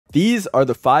These are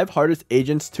the 5 hardest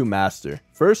agents to master.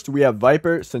 First, we have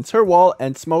Viper, since her wall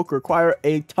and smoke require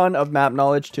a ton of map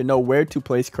knowledge to know where to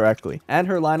place correctly, and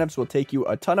her lineups will take you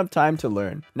a ton of time to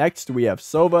learn. Next, we have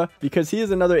Sova, because he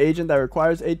is another agent that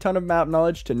requires a ton of map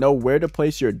knowledge to know where to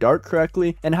place your dart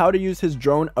correctly and how to use his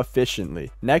drone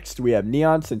efficiently. Next, we have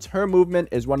Neon, since her movement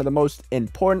is one of the most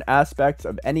important aspects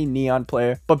of any Neon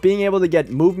player, but being able to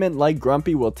get movement like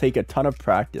Grumpy will take a ton of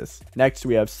practice. Next,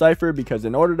 we have Cypher, because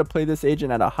in order to play this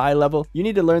agent at a high level, you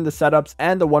need to learn the setups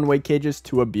and the one-way cages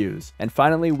to abuse. And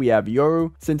finally, we have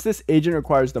Yoru, since this agent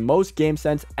requires the most game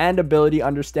sense and ability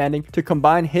understanding to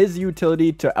combine his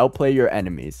utility to outplay your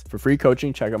enemies. For free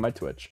coaching, check out my Twitch.